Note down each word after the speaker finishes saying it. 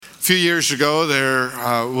few years ago, there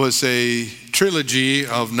was a trilogy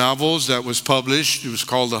of novels that was published. It was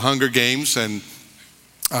called The Hunger Games, and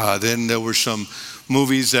then there were some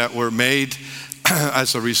movies that were made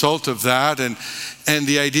as a result of that. And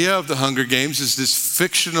the idea of The Hunger Games is this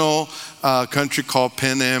fictional country called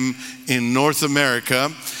Panem in North America.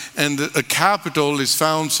 And the capital is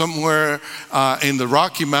found somewhere in the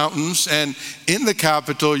Rocky Mountains. And in the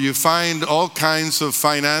capital, you find all kinds of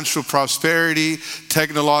financial prosperity,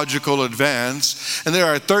 technological advance. And there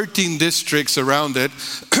are 13 districts around it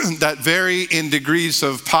that vary in degrees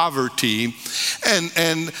of poverty.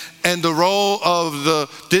 And the role of the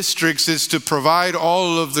districts is to provide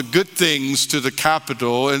all of the good things to the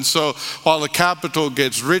capital. And so while the capital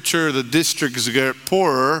gets richer, the districts get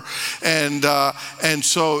poorer. And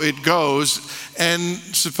so it goes. And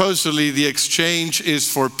supposedly the exchange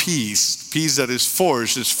is for peace that is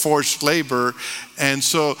forced labor. And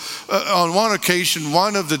so on one occasion,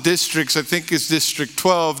 one of the districts, I think it's District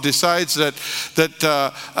 12, decides that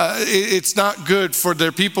it's not good for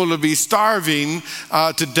their people to be starving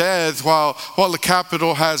to death while the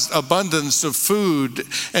capital has abundance of food.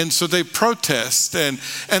 And so they protest, and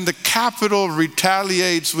the capital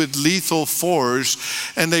retaliates with lethal force,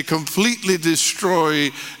 and they completely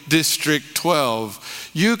destroy District 12.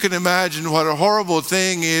 You can imagine what a horrible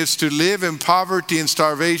thing is to live in poverty and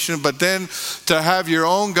starvation, but then to have your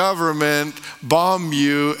own government bomb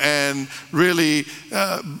you and really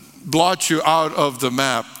blot you out of the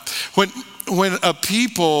map. When a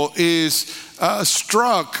people is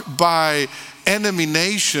struck by enemy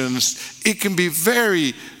nations, it can be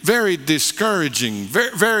very, very discouraging,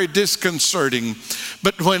 very, very disconcerting.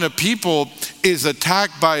 But when a people is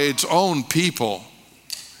attacked by its own people,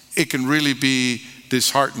 it can really be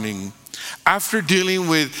disheartening. After dealing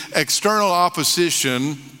with external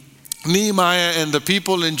opposition, Nehemiah and the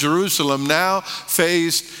people in Jerusalem now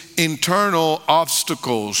faced internal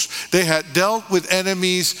obstacles. They had dealt with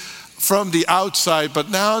enemies from the outside, but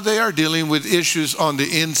now they are dealing with issues on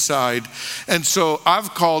the inside. And so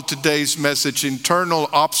I've called today's message Internal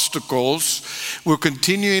Obstacles. We're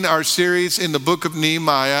continuing our series in the book of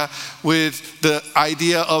Nehemiah with the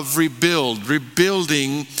idea of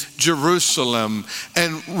rebuilding Jerusalem.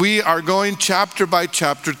 And we are going chapter by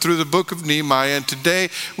chapter through the book of Nehemiah. And today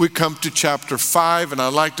we come to chapter 5, and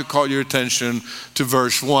I'd like to call your attention to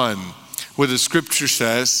verse 1, where the scripture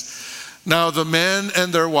says, "Now the men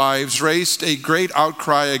and their wives raised a great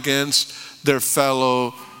outcry against their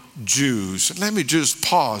fellow Jews." Let me just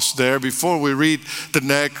pause there before we read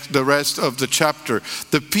the rest of the chapter.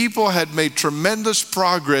 The people had made tremendous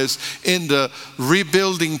progress in the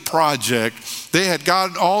rebuilding project. They had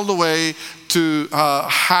gotten all the way to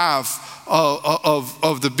half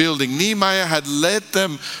of the building. Nehemiah had led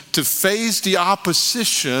them to face the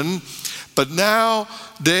opposition, but now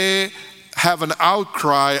they have an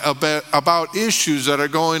outcry about issues that are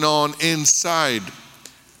going on inside.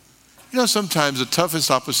 You know, sometimes the toughest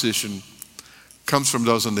opposition comes from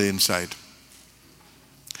those on the inside.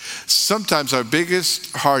 Sometimes our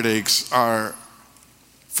biggest heartaches are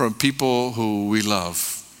from people who we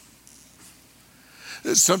love.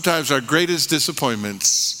 Sometimes our greatest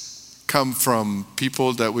disappointments come from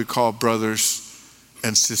people that we call brothers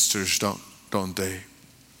and sisters, don't they?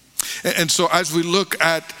 And so as we look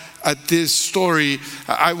at this story,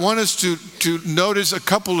 I want us to notice a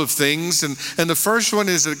couple of things. And the first one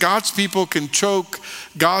is that God's people can choke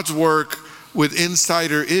God's work with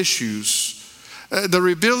insider issues. The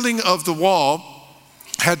rebuilding of the wall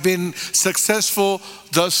had been successful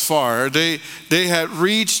thus far. They had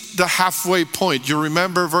reached the halfway point. You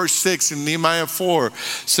remember verse 6 in Nehemiah 4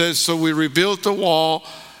 says, "So we rebuilt the wall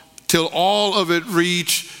till all of it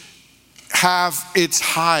reached half its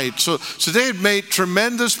height." So they had made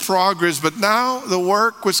tremendous progress, but now the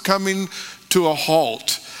work was coming to a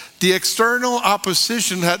halt. The external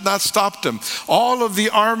opposition had not stopped them. All of the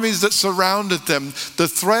armies that surrounded them, the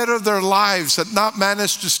threat of their lives had not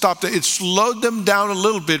managed to stop them. It slowed them down a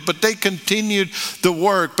little bit, but they continued the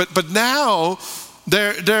work. But now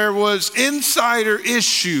there was insider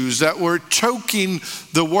issues that were choking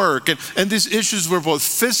the work. And these issues were both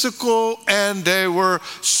physical and they were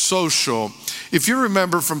social. If you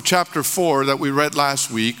remember from chapter 4 that we read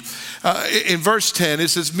last week, in verse 10,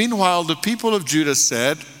 it says, "Meanwhile, the people of Judah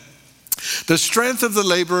said, 'The strength of the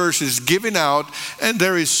laborers is giving out, and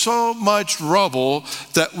there is so much rubble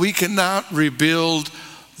that we cannot rebuild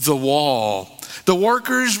the wall.'" The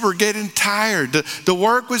workers were getting tired. The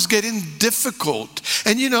work was getting difficult.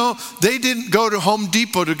 And you know, they didn't go to Home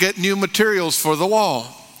Depot to get new materials for the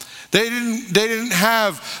wall. They didn't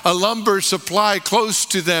have a lumber supply close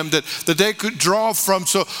to them that they could draw from.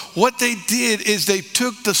 So what they did is they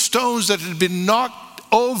took the stones that had been knocked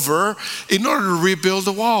over in order to rebuild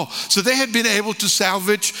the wall. So they had been able to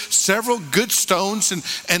salvage several good stones,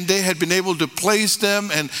 and they had been able to place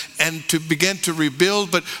them and to begin to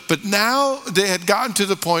rebuild. But now they had gotten to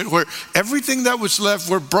the point where everything that was left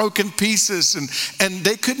were broken pieces, and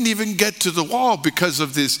they couldn't even get to the wall because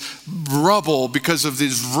of this rubble, because of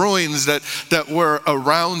these ruins that were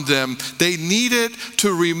around them. They needed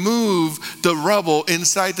to remove the rubble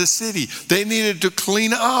inside the city. They needed to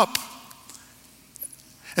clean up.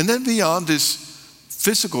 And then beyond this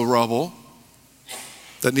physical rubble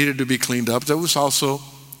that needed to be cleaned up, there was also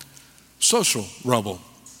social rubble.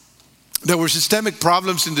 There were systemic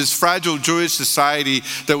problems in this fragile Jewish society.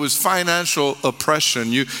 There was financial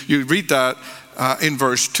oppression. You read that in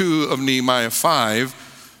verse 2 of Nehemiah 5.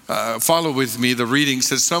 Follow with me. The reading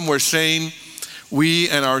says, "Some were saying, 'We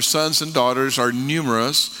and our sons and daughters are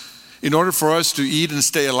numerous. In order for us to eat and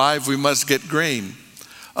stay alive, we must get grain.'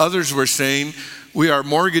 Others were saying, 'We are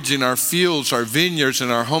mortgaging our fields, our vineyards,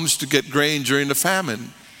 and our homes to get grain during the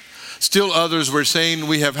famine.' Still others were saying,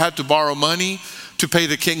 'We have had to borrow money to pay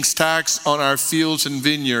the king's tax on our fields and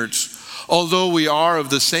vineyards. Although we are of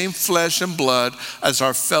the same flesh and blood as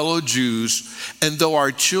our fellow Jews, and though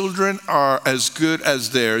our children are as good as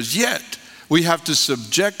theirs, yet we have to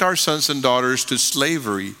subject our sons and daughters to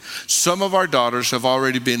slavery. Some of our daughters have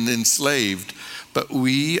already been enslaved, but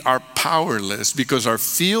we are powerless because our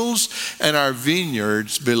fields and our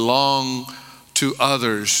vineyards belong to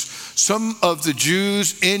others." Some of the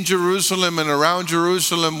Jews in Jerusalem and around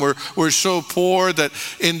Jerusalem were so poor that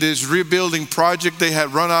in this rebuilding project they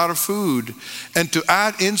had run out of food. And to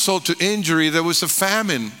add insult to injury, there was a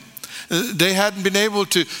famine. They hadn't been able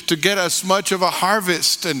to get as much of a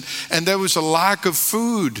harvest, and there was a lack of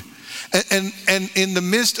food. And in the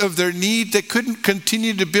midst of their need, they couldn't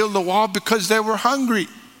continue to build the wall because they were hungry.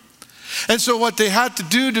 And so what they had to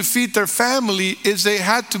do to feed their family is they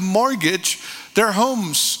had to mortgage their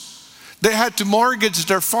homes. They had to mortgage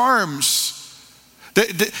their farms.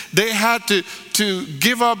 They had to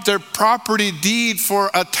give up their property deed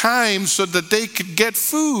for a time so that they could get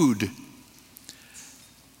food.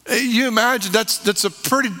 You imagine that's a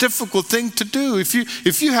pretty difficult thing to do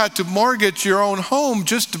if you had to mortgage your own home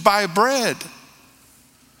just to buy bread.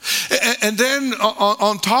 And then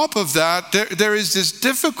on top of that, there is this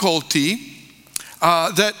difficulty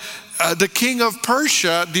that the king of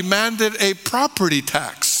Persia demanded a property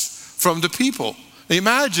tax from the people.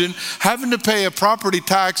 Imagine having to pay a property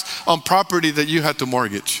tax on property that you had to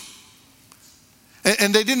mortgage.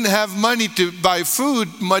 And they didn't have money to buy food,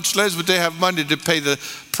 much less would they have money to pay the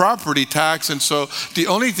property tax. And so the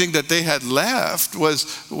only thing that they had left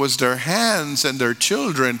was their hands and their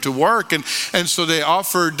children to work. And so they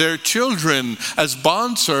offered their children as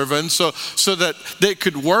bondservants so that they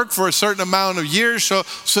could work for a certain amount of years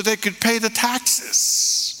so they could pay the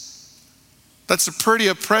taxes. That's a pretty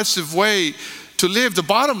oppressive way to live. The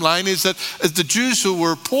bottom line is that the Jews who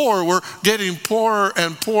were poor were getting poorer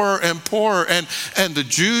and poorer and poorer, and the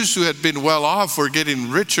Jews who had been well off were getting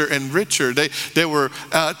richer and richer. They were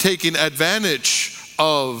taking advantage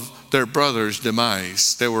of their brother's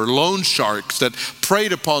demise. They were loan sharks that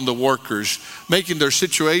preyed upon the workers, making their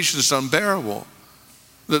situations unbearable.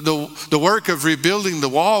 The work of rebuilding the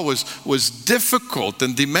wall was difficult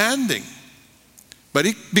and demanding, but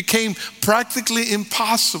it became practically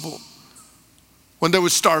impossible when there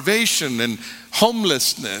was starvation and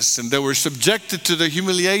homelessness, and they were subjected to the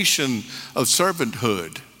humiliation of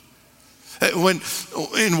servanthood. When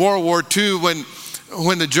in World War II,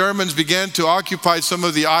 when the Germans began to occupy some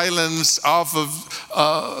of the islands off of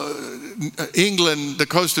England, the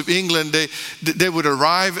coast of England, they would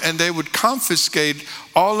arrive and they would confiscate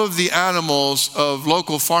all of the animals of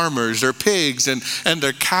local farmers, their pigs and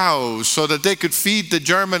their cows, so that they could feed the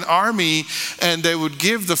German army, and they would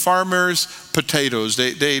give the farmers potatoes.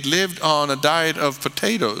 They lived on a diet of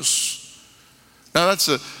potatoes. Now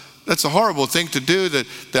that's a horrible thing to do, that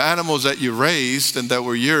the animals that you raised and that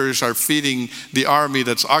were yours are feeding the army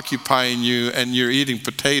that's occupying you, and you're eating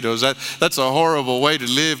potatoes. That's a horrible way to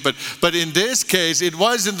live. But in this case, it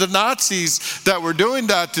wasn't the Nazis that were doing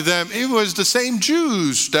that to them. It was the same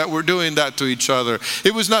Jews that were doing that to each other.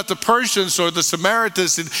 It was not the Persians or the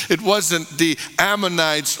Samaritans. It wasn't the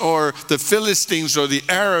Ammonites or the Philistines or the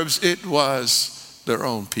Arabs. It was their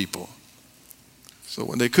own people. So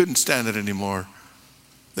when they couldn't stand it anymore,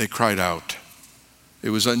 they cried out. It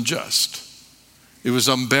was unjust. It was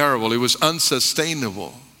unbearable. It was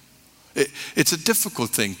unsustainable. It's a difficult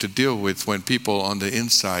thing to deal with when people on the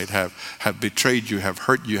inside have betrayed you, have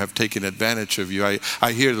hurt you, have taken advantage of you.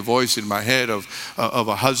 I hear the voice in my head of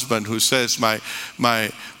a husband who says, my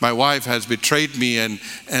wife has betrayed me and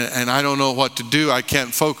I don't know what to do. I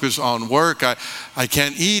can't focus on work. I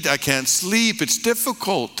can't eat. I can't sleep. It's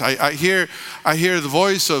difficult. I hear the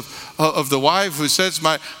voice of the wife who says,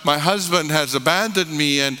 my husband has abandoned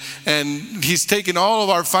me and he's taken all of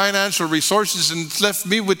our financial resources and left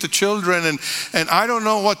me with the children and I don't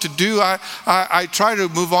know what to do. I try to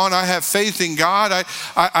move on. I have faith in God.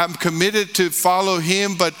 I'm committed to follow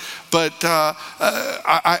him, but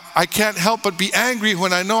I can't help but be angry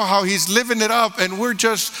when I know how he's living it up and we're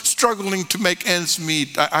just struggling to make ends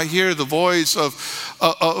meet. I hear the voice of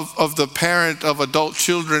the parent of adult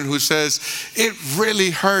children who says, it really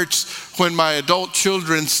hurts when my adult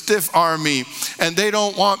children stiff arm me and they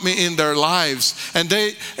don't want me in their lives and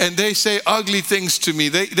they say ugly things to me.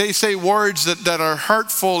 They say words that are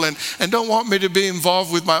hurtful and don't want me to be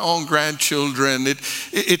involved with my own grandchildren.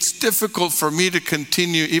 It's difficult for me to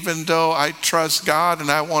continue even though I trust God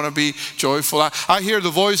and I want to be joyful. I hear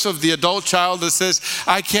the voice of the adult child that says,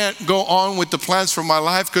 I can't go on with the plans for my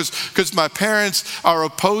life because my parents are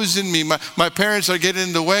opposing me. My parents are getting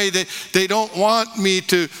in the way. They don't want me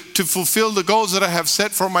to fulfill the goals that I have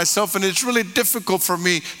set for myself, and it's really difficult for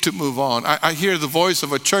me to move on. I hear the voice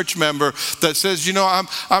of a church member that says,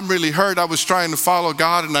 I'm really hurt. I was trying to follow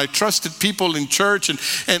God and I trusted people in church and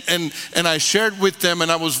I shared with them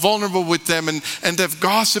and I was vulnerable with them and they've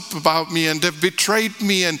gossiped about me and they've betrayed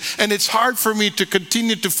me and it's hard for me to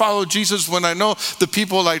continue to follow Jesus when I know the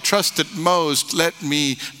people I trusted most let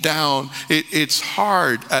me down. It's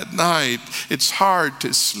hard at night. It's hard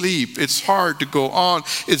to sleep. It's hard to go on.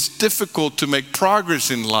 It's difficult to make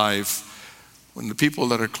progress in life when the people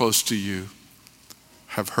that are close to you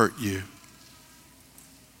have hurt you.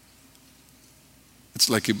 It's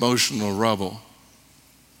like emotional rubble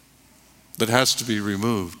that has to be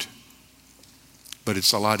removed, but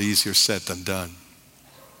it's a lot easier said than done.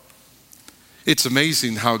 It's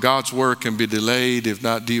amazing how God's work can be delayed, if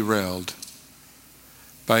not derailed,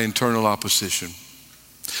 by internal opposition.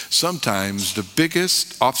 Sometimes the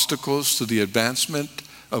biggest obstacles to the advancement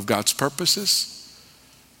of God's purposes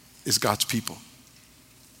is God's people.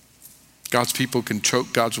 God's people can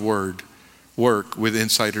choke God's work with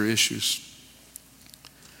insider issues.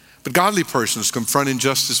 But godly persons confront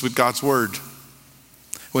injustice with God's word.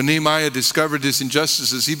 When Nehemiah discovered these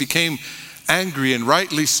injustices, he became angry, and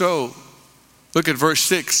rightly so. Look at verse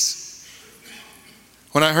 6.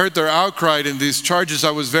 When I heard their outcry in these charges,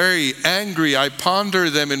 I was very angry. I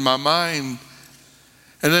pondered them in my mind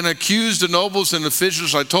and then accused the nobles and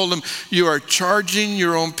officials. I told them, you are charging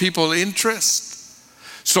your own people interest.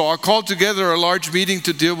 So I called together a large meeting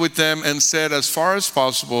to deal with them and said, as far as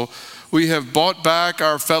possible, we have bought back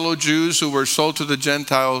our fellow Jews who were sold to the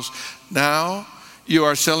Gentiles. Now you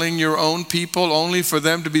are selling your own people only for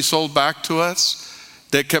them to be sold back to us?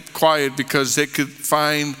 They kept quiet because they could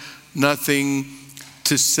find nothing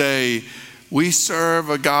to say. We serve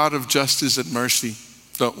a God of justice and mercy,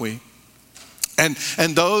 don't we? And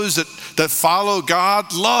those that follow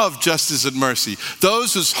God love justice and mercy.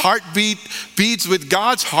 Those whose heartbeat beats with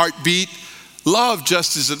God's heartbeat love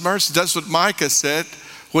justice and mercy. That's what Micah said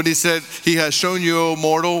when he said, he has shown you, O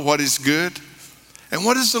mortal, what is good. And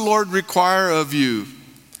what does the Lord require of you?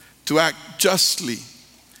 To act justly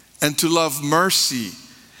and to love mercy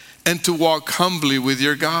and to walk humbly with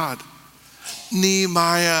your God.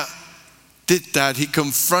 Nehemiah did that. He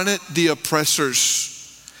confronted the oppressors.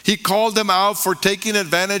 He called them out for taking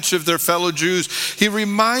advantage of their fellow Jews. He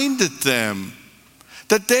reminded them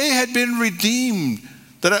that they had been redeemed,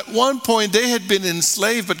 that at one point they had been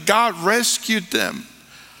enslaved, but God rescued them.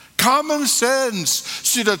 Common sense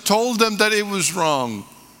should have told them that it was wrong.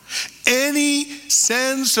 Any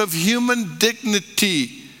sense of human dignity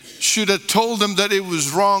should have told them that it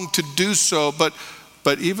was wrong to do so, but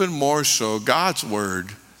even more so, God's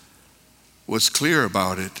word was clear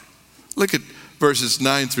about it. Look at verses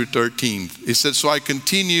 9 through 13. He said, so I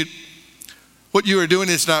continued, what you are doing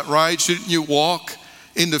is not right. Shouldn't you walk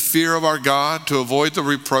in the fear of our God to avoid the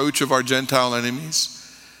reproach of our Gentile enemies?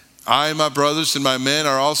 I and my brothers and my men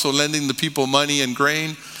are also lending the people money and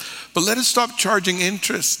grain, but let us stop charging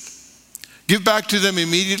interest. Give back to them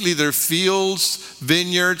immediately their fields,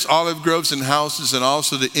 vineyards, olive groves, and houses, and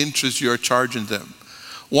also the interest you are charging them.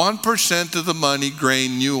 1% of the money,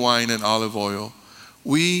 grain, new wine, and olive oil.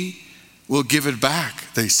 We will give it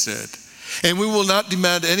back, they said. And we will not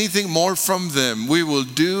demand anything more from them. We will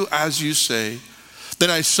do as you say. Then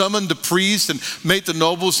I summoned the priests and made the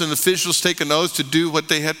nobles and officials take an oath to do what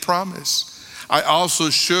they had promised. I also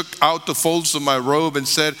shook out the folds of my robe and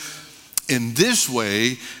said, in this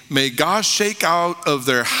way, may God shake out of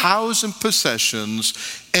their house and possessions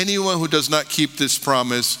anyone who does not keep this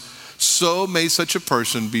promise. So may such a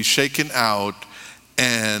person be shaken out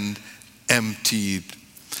and emptied.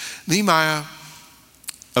 Nehemiah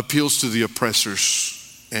appeals to the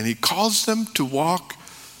oppressors, and he calls them to walk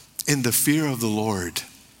in the fear of the Lord.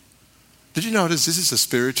 Did you notice this is a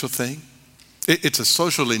spiritual thing? It's a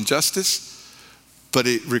social injustice, but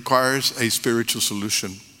it requires a spiritual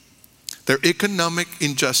solution. Their economic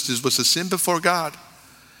injustice was a sin before God.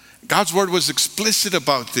 God's word was explicit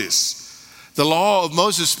about this. The law of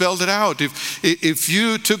Moses spelled it out. If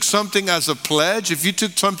you took something as a pledge, if you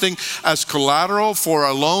took something as collateral for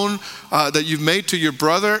a loan that you've made to your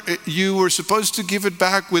brother, you were supposed to give it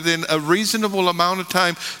back within a reasonable amount of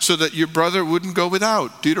time so that your brother wouldn't go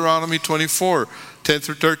without. Deuteronomy 24, 10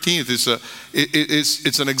 through 13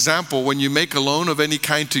 it's an example. When you make a loan of any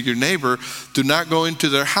kind to your neighbor, do not go into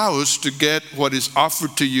their house to get what is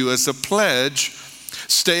offered to you as a pledge.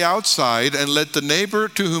 Stay outside and let the neighbor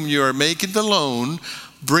to whom you are making the loan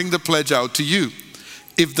bring the pledge out to you.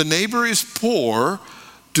 If the neighbor is poor,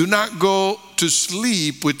 do not go to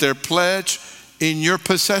sleep with their pledge in your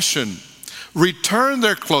possession. Return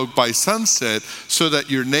their cloak by sunset so that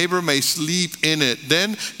your neighbor may sleep in it.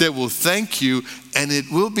 Then they will thank you, and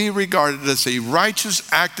it will be regarded as a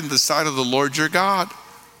righteous act in the sight of the Lord your God.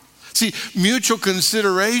 See, mutual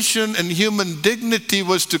consideration and human dignity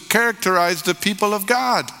was to characterize the people of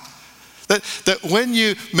God. That when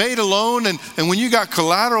you made a loan and when you got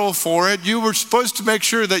collateral for it, you were supposed to make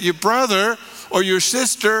sure that your brother or your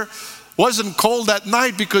sister wasn't cold at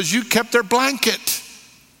night because you kept their blanket.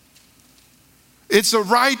 It's a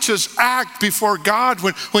righteous act before God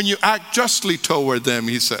when you act justly toward them,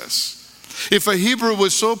 he says. If a Hebrew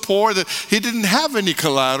was so poor that he didn't have any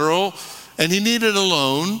collateral and he needed a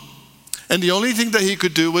loan, and the only thing that he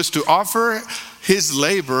could do was to offer his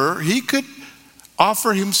labor, he could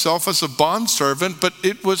offer himself as a bondservant, but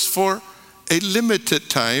it was for a limited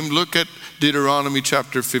time. Look at Deuteronomy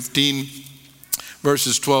chapter 15,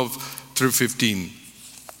 verses 12 through 15.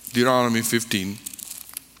 Deuteronomy 15,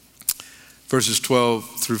 verses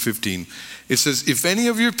 12 through 15. It says, if any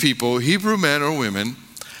of your people, Hebrew men or women,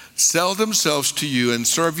 sell themselves to you and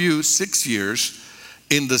serve you 6 years,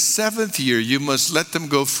 in the 7th year you must let them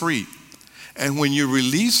go free. And when you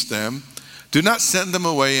release them, do not send them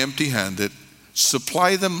away empty-handed.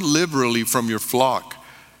 Supply them liberally from your flock,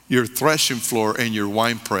 your threshing floor, and your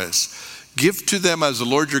winepress. Give to them as the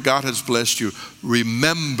Lord your God has blessed you.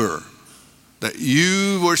 Remember that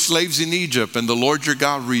you were slaves in Egypt, and the Lord your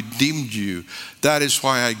God redeemed you. That is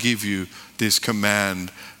why I give you this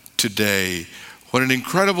command today. What an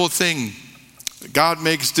incredible thing. God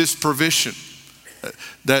makes this provision.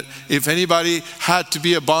 That if anybody had to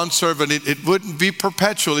be a bondservant, it wouldn't be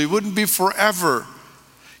perpetual, it wouldn't be forever.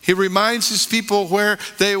 He reminds his people where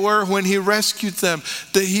they were when he rescued them.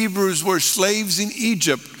 The Hebrews were slaves in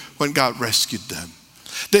Egypt when God rescued them.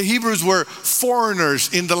 The Hebrews were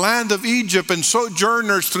foreigners in the land of Egypt and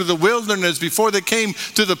sojourners through the wilderness before they came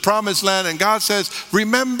to the promised land. And God says,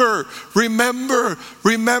 remember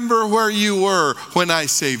where you were when I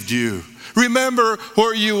saved you. Remember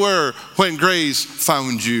where you were when grace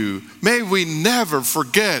found you. May we never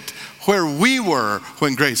forget where we were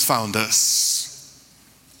when grace found us.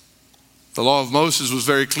 The law of Moses was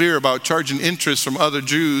very clear about charging interest from other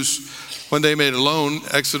Jews when they made a loan.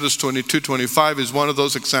 Exodus 22:25 is one of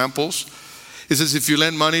those examples. It says, if you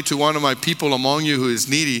lend money to one of my people among you who is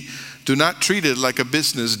needy, do not treat it like a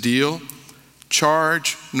business deal.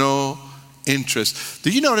 Charge no interest.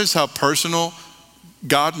 Do you notice how personal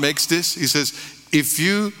God makes this? He says, if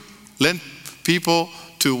you lend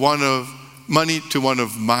money to one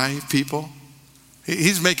of my people,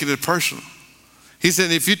 he's making it personal. He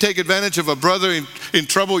said, if you take advantage of a brother in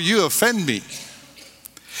trouble, you offend me.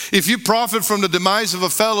 If you profit from the demise of a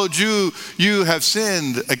fellow Jew, you have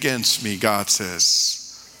sinned against me, God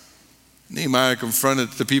says. Nehemiah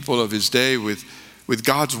confronted the people of his day with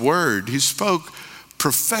God's word. He spoke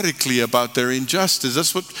prophetically about their injustice.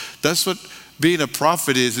 That's what being a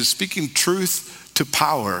prophet is speaking truth to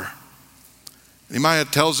power. Nehemiah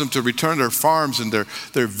tells them to return their farms and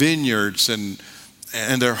their vineyards and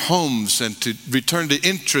their homes, and to return the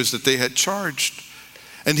interest that they had charged.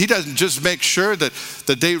 And he doesn't just make sure that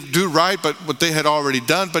they do right but what they had already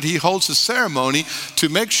done, but he holds a ceremony to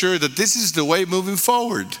make sure that this is the way moving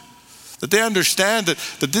forward. That they understand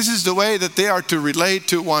that this is the way that they are to relate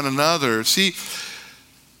to one another. See,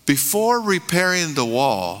 before repairing the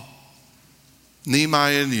wall,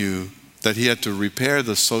 Nehemiah knew that he had to repair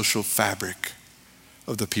the social fabric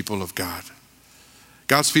of the people of God.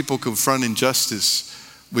 God's people confront injustice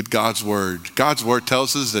with God's word. God's word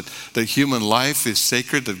tells us that human life is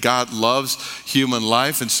sacred, that God loves human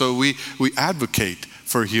life, and so we advocate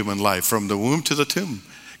for human life from the womb to the tomb.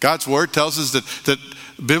 God's word tells us that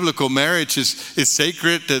biblical marriage is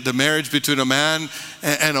sacred, that the marriage between a man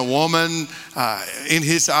and a woman, in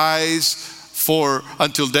his eyes, for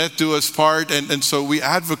until death do us part, and so we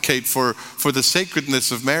advocate for the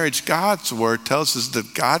sacredness of marriage. God's word tells us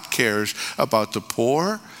that God cares about the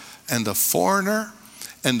poor and the foreigner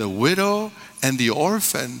and the widow and the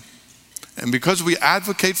orphan. And because we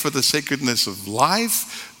advocate for the sacredness of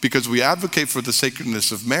life, because we advocate for the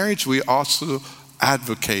sacredness of marriage, we also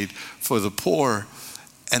advocate for the poor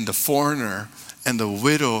and the foreigner and the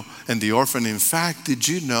widow and the orphan. In fact, did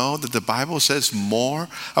you know that the Bible says more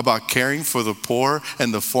about caring for the poor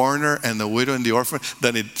and the foreigner and the widow and the orphan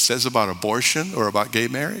than it says about abortion or about gay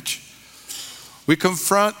marriage? We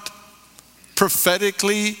confront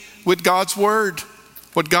prophetically with God's word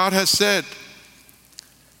what God has said.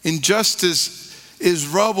 Injustice is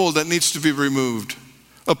rubble that needs to be removed.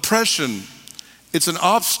 Oppression, it's an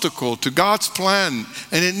obstacle to God's plan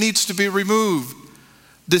and it needs to be removed.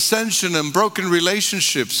 Dissension and broken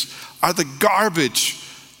relationships are the garbage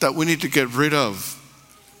that we need to get rid of.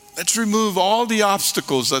 Let's remove all the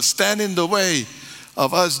obstacles that stand in the way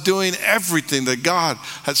of us doing everything that God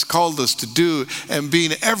has called us to do and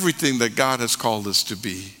being everything that God has called us to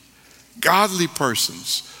be. Godly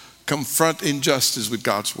persons confront injustice with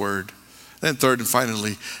God's word. Then third and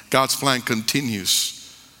finally, God's plan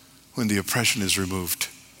continues when the oppression is removed.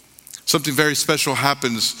 Something very special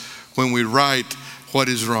happens when we right what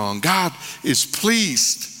is wrong. God is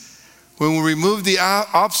pleased when we remove the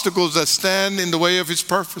obstacles that stand in the way of his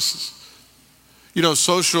purposes. You know,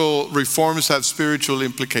 social reforms have spiritual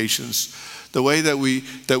implications. The way that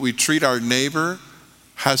we treat our neighbor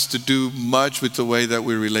has to do much with the way that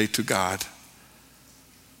we relate to God.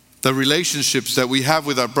 The relationships that we have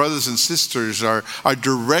with our brothers and sisters are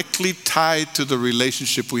directly tied to the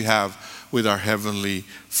relationship we have with our Heavenly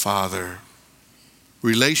Father.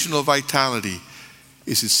 Relational vitality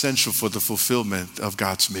is essential for the fulfillment of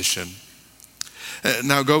God's mission.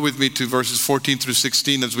 Now go with me to verses 14 through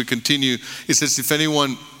 16 as we continue. It says,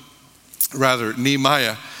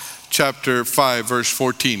 Nehemiah chapter 5, verse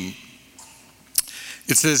 14.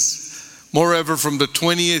 It says, moreover, from the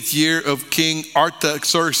 20th year of King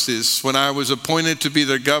Artaxerxes, when I was appointed to be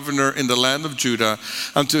their governor in the land of Judah,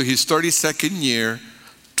 until his 32nd year,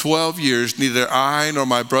 12 years, neither I nor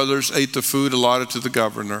my brothers ate the food allotted to the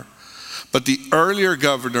governor. But the earlier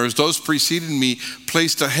governors, those preceding me,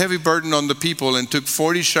 placed a heavy burden on the people and took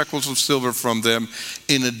 40 shekels of silver from them,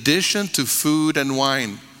 in addition to food and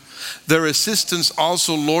wine. Their assistants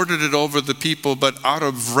also lorded it over the people, but out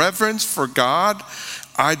of reverence for God,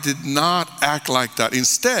 I did not act like that.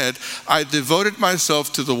 Instead, I devoted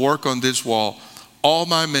myself to the work on this wall. All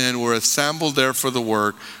my men were assembled there for the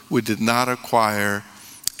work. We did not acquire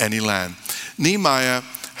any land. Nehemiah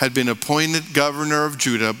had been appointed governor of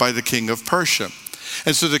Judah by the king of Persia.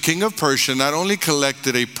 And so the king of Persia not only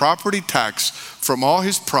collected a property tax from all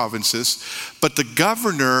his provinces, but the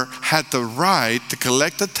governor had the right to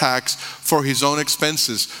collect a tax for his own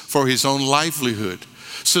expenses, for his own livelihood.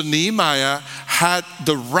 So Nehemiah had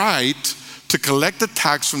the right to collect the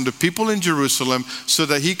tax from the people in Jerusalem so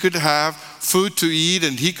that he could have food to eat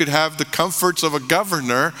and he could have the comforts of a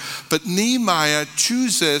governor. But Nehemiah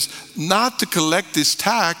chooses not to collect this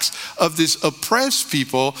tax of these oppressed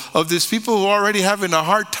people, of these people who are already having a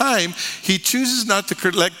hard time. He chooses not to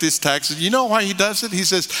collect this tax. And you know why he does it? He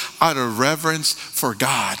says, out of reverence for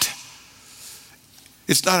God.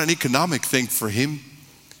 It's not an economic thing for him.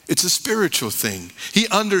 It's a spiritual thing. He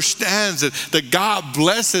understands that God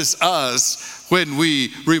blesses us when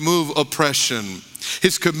we remove oppression.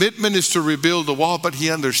 His commitment is to rebuild the wall, but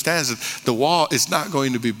he understands that the wall is not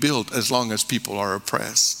going to be built as long as people are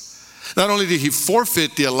oppressed. Not only did he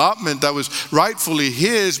forfeit the allotment that was rightfully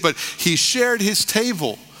his, but he shared his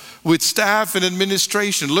table with staff and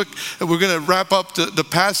administration. Look, we're going to wrap up the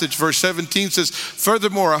passage. Verse 17 says,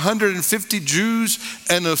 furthermore, 150 Jews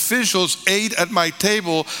and officials ate at my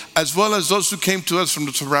table, as well as those who came to us from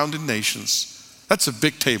the surrounding nations. That's a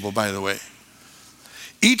big table, by the way.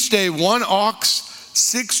 Each day, 1 ox,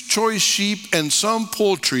 6 choice sheep, and some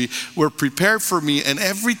poultry were prepared for me, and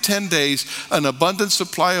every 10 days an abundant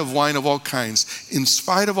supply of wine of all kinds. In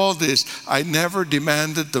spite of all this, I never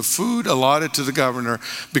demanded the food allotted to the governor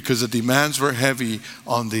because the demands were heavy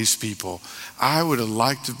on these people. I would have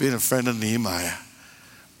liked to have been a friend of Nehemiah.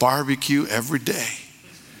 Barbecue every day.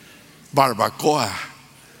 Barbacoa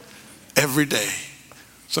every day.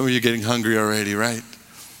 Some of you are getting hungry already, right?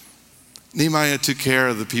 Nehemiah took care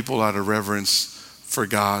of the people out of reverence for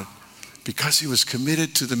God because he was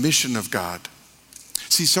committed to the mission of God.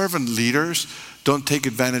 See, servant leaders don't take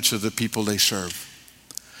advantage of the people they serve.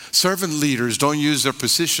 Servant leaders don't use their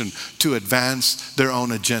position to advance their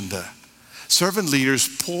own agenda. Servant leaders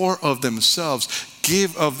pour of themselves,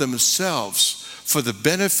 give of themselves for the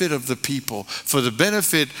benefit of the people, for the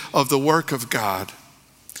benefit of the work of God.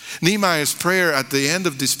 Nehemiah's prayer at the end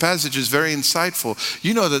of this passage is very insightful.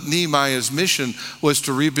 You know that Nehemiah's mission was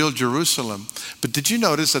to rebuild Jerusalem. But did you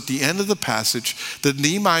notice at the end of the passage that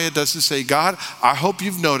Nehemiah doesn't say, God, I hope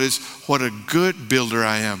you've noticed what a good builder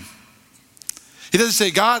I am. He doesn't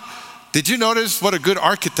say, God, did you notice what a good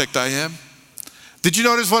architect I am? Did you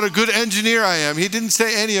notice what a good engineer I am? He didn't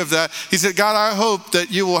say any of that. He said, God, I hope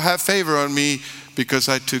that you will have favor on me because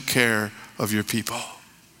I took care of your people.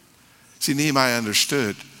 See, Nehemiah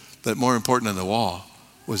understood that more important than the wall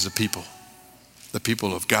was the people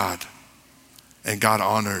of God. And God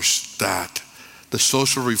honors that. The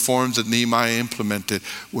social reforms that Nehemiah implemented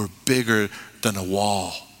were bigger than a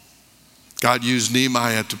wall. God used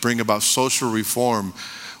Nehemiah to bring about social reform,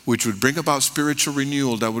 which would bring about spiritual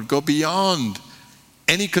renewal that would go beyond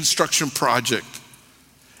any construction project.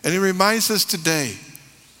 And it reminds us today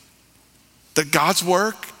that God's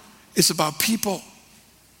work is about people.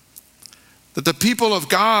 That the people of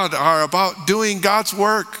God are about doing God's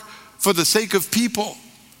work for the sake of people,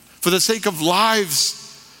 for the sake of lives.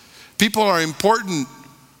 People are important.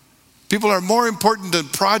 People are more important than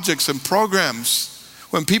projects and programs.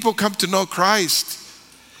 When people come to know Christ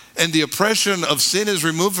and the oppression of sin is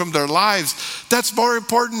removed from their lives, that's more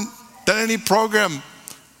important than any program,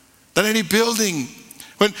 than any building.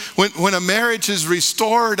 When a marriage is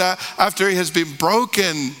restored after it has been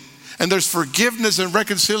broken and there's forgiveness and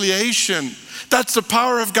reconciliation, that's the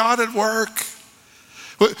power of God at work.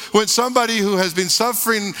 When somebody who has been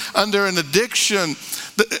suffering under an addiction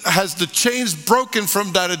has the chains broken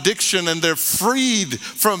from that addiction and they're freed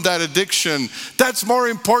from that addiction, that's more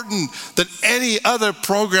important than any other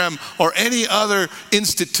program or any other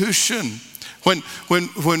institution. When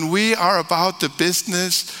we are about the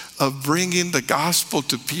business of bringing the gospel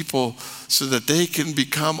to people so that they can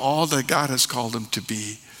become all that God has called them to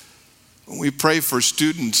be. When we pray for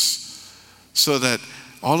students so that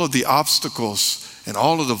all of the obstacles and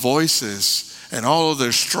all of the voices and all of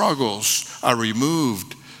their struggles are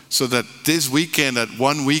removed so that this weekend, at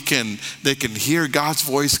one weekend, they can hear God's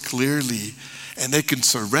voice clearly and they can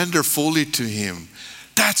surrender fully to Him.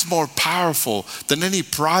 That's more powerful than any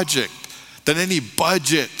project, than any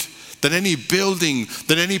budget, than any building,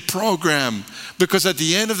 than any program. Because at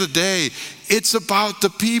the end of the day, it's about the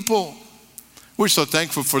people. We're so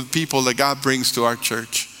thankful for the people that God brings to our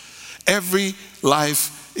church. Every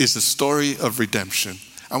life is a story of redemption.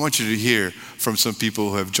 I want you to hear from some people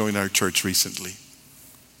who have joined our church recently.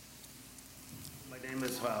 My name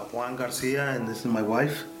is Juan Garcia, and this is my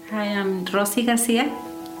wife. Hi, I'm Rosy Garcia.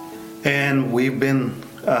 And we've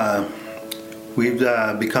become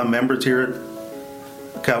members here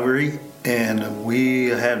at Calvary, and we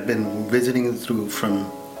have been visiting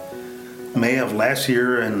from May of last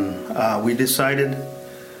year, and we decided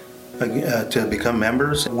to become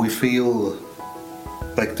members. We feel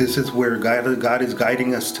like this is where God is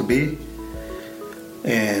guiding us to be,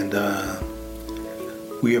 and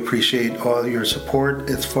we appreciate all your support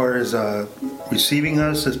as far as receiving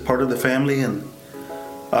us as part of the family, and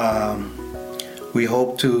we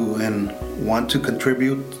hope to and want to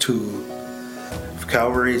contribute to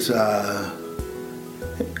Calvary's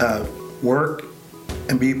work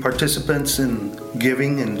and be participants in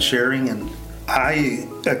giving and sharing. And I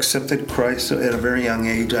accepted Christ at a very young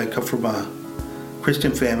age. I come from a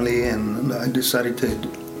Christian family, and I decided to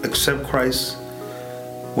accept Christ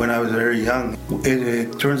when I was very young.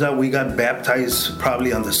 It turns out we got baptized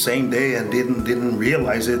probably on the same day and didn't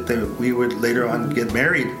realize it, that we would later on get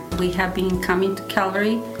married. We have been coming to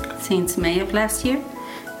Calvary since May of last year.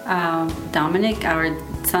 Dominic, our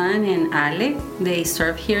son, and Ale, they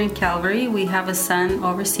serve here in Calvary. We have a son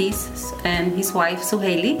overseas and his wife,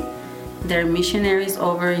 Suhaili. They're missionaries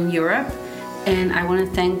over in Europe. And I want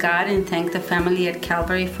to thank God and thank the family at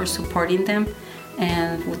Calvary for supporting them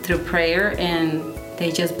and through prayer. And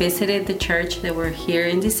they just visited the church. They were here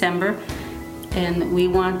in December. And we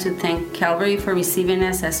want to thank Calvary for receiving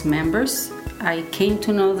us as members. I came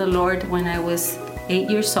to know the Lord when I was 8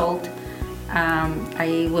 years old.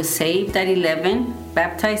 I was saved at 11,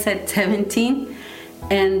 baptized at 17,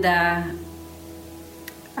 and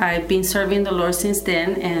I've been serving the Lord since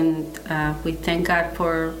then, and we thank God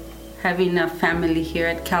for having a family here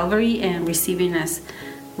at Calvary and receiving us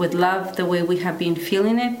with love the way we have been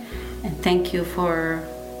feeling it. And thank you for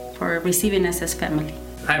for receiving us as family.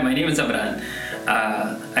 Hi, my name is Abraham.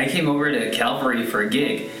 I came over to Calvary for a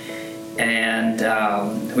gig,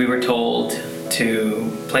 and we were told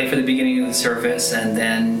to play for the beginning of the service and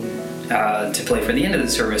then to play for the end of the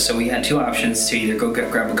service. So we had two options: to either go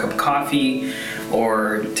grab a cup of coffee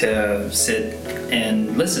or to sit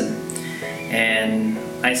and listen. And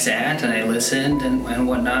I sat and I listened and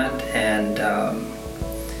whatnot, and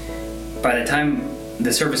by the time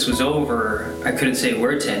the service was over, I couldn't say a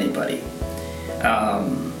word to anybody.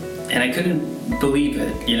 And I couldn't believe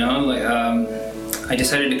it, you know. I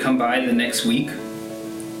decided to come by the next week,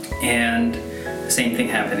 and the same thing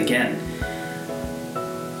happened again.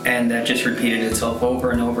 And that just repeated itself over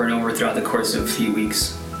and over and over throughout the course of a few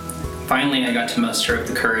weeks. Finally, I got to muster up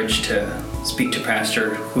the courage to speak to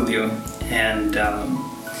Pastor Julio, and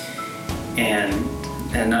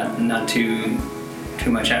not too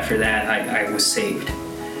much after that, I was saved.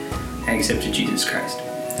 I accepted Jesus Christ.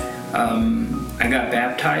 I got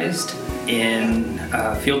baptized in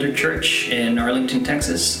Fielder Church in Arlington,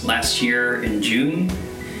 Texas last year in June.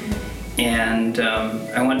 And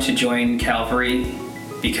I wanted to join Calvary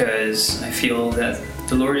because I feel that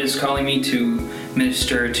the Lord is calling me to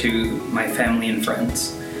minister to my family and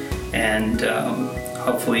friends, and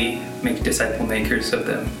hopefully make disciple makers of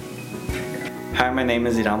them. Hi, my name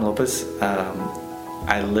is Iram Lopez.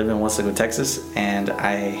 I live in Westlake, Texas, and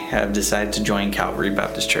I have decided to join Calvary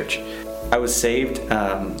Baptist Church. I was saved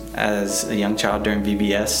as a young child during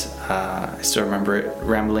VBS. I still remember it.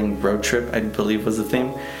 Rambling Road Trip, I believe, was the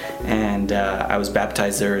theme, and I was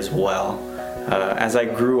baptized there as well. As I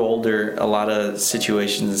grew older, a lot of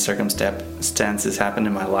situations and circumstances happened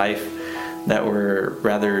in my life that were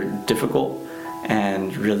rather difficult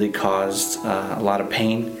and really caused a lot of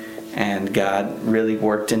pain, and God really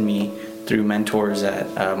worked in me through mentors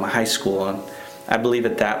at my high school. And I believe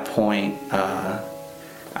at that point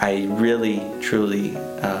I really truly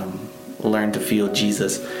learned to feel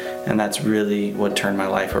Jesus, and that's really what turned my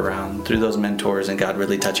life around, through those mentors and God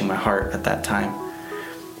really touching my heart at that time.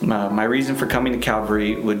 My reason for coming to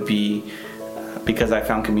Calvary would be because I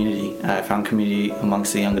found community. I found community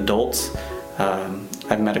amongst the young adults.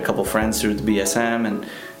 I've met a couple friends through the BSM, and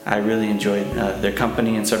I really enjoyed their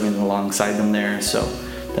company and serving alongside them there. So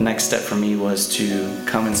the next step for me was to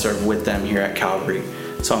come and serve with them here at Calvary.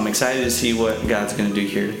 So I'm excited to see what God's going to do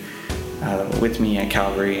here with me at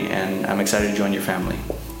Calvary, and I'm excited to join your family.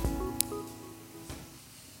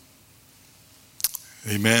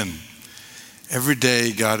 Amen. Every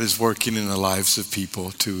day, God is working in the lives of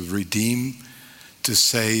people to redeem, to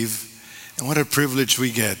save. And what a privilege we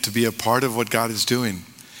get to be a part of what God is doing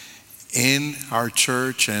in our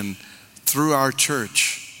church and through our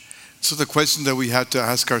church. So the question that we have to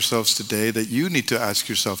ask ourselves today, that you need to ask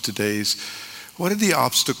yourself today, is what are the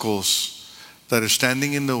obstacles that are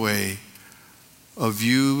standing in the way of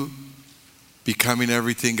you becoming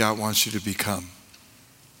everything God wants you to become?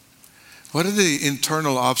 What are the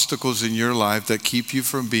internal obstacles in your life that keep you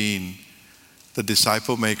from being the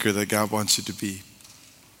disciple maker that God wants you to be?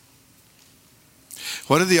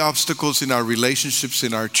 What are the obstacles in our relationships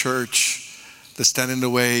in our church that stand in the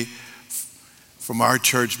way from our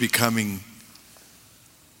church becoming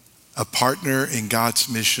a partner in God's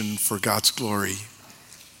mission for God's glory,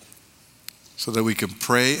 so that we can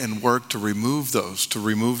pray and work to remove those, to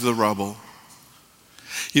remove the rubble?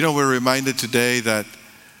 You know, we're reminded today that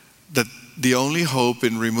the only hope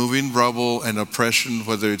in removing rubble and oppression,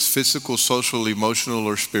 whether it's physical, social, emotional,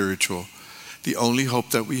 or spiritual, the only hope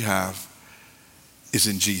that we have is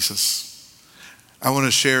in Jesus. I want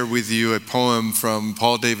to share with you a poem from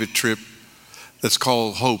Paul David Tripp that's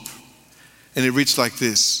called Hope. And it reads like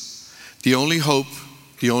this: the only hope,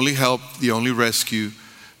 the only help, the only rescue,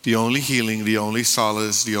 the only healing, the only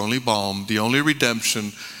solace, the only balm, the only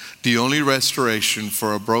redemption, the only restoration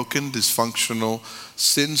for a broken, dysfunctional,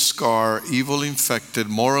 sin-scarred, evil-infected,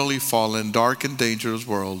 morally fallen, dark and dangerous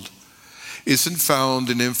world isn't found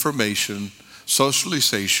in information,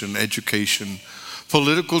 socialization, education,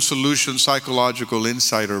 political solution, psychological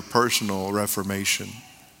insight, or personal reformation,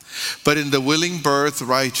 but in the willing birth,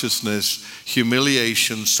 righteousness,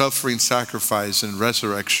 humiliation, suffering, sacrifice, and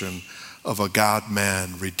resurrection of a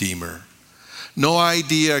God-man Redeemer. No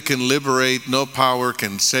idea can liberate, no power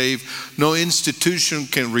can save, no institution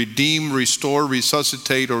can redeem, restore,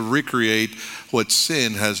 resuscitate, or recreate what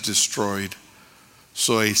sin has destroyed.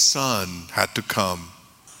 So a Son had to come.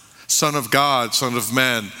 Son of God, Son of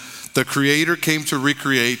man. The Creator came to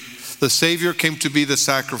recreate. The Savior came to be the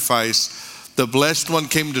sacrifice. The Blessed One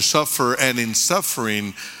came to suffer, and in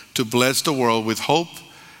suffering to bless the world with hope,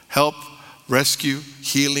 help, rescue,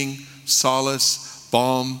 healing, solace,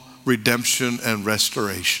 balm, redemption and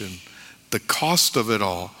restoration. The cost of it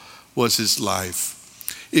all was his life.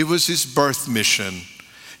 It was his birth mission,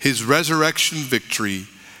 his resurrection victory.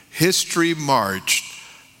 History marched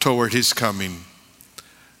toward his coming.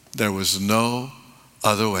 There was no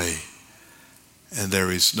other way, and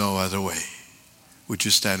there is no other way. Would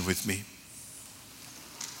you stand with me?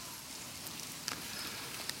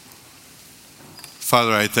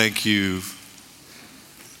 Father, I thank you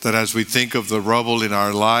that as we think of the rubble in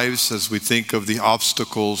our lives, as we think of the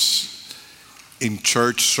obstacles in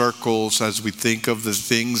church circles, as we think of the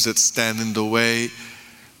things that stand in the way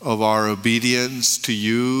of our obedience to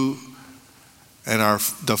you and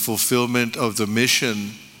the fulfillment of the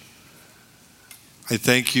mission, I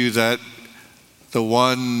thank you that the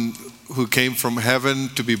one who came from heaven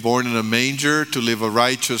to be born in a manger, to live a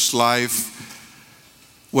righteous life,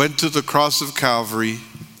 went to the cross of Calvary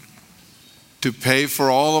to pay for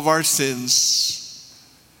all of our sins.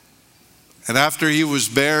 And after he was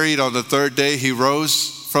buried, on the third day, he rose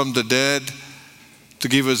from the dead to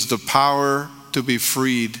give us the power to be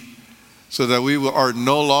freed, so that we are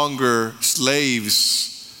no longer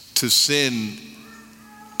slaves to sin,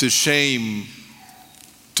 to shame,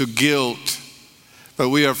 to guilt, but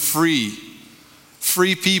we are free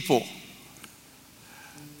people.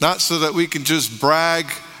 Not so that we can just brag,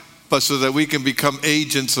 but so that we can become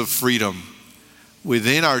agents of freedom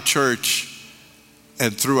within our church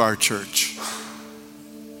and through our church.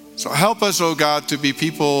 So help us, oh God, to be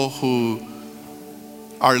people who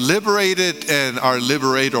are liberated and are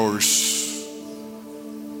liberators.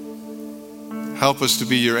 Help us to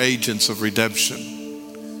be your agents of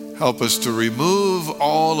redemption. Help us to remove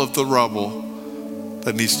all of the rubble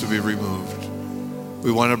that needs to be removed.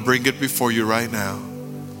 We want to bring it before you right now.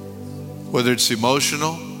 Whether it's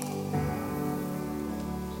emotional,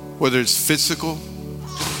 whether it's physical,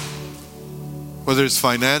 whether it's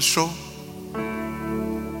financial,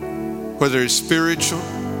 whether it's spiritual,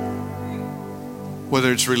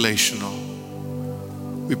 whether it's relational.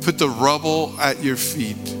 We put the rubble at your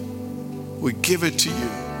feet. We give it to you.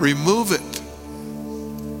 Remove it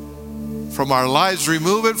from our lives.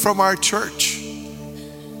 Remove it from our church.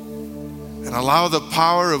 And allow the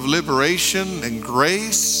power of liberation and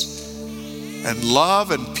grace and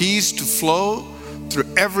love and peace to flow through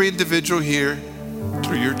every individual here,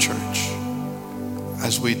 through your church,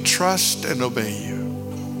 as we trust and obey you.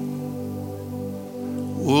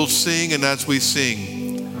 We'll sing, and as we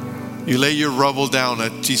sing, you lay your rubble down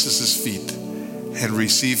at Jesus' feet and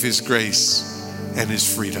receive his grace and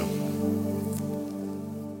his freedom.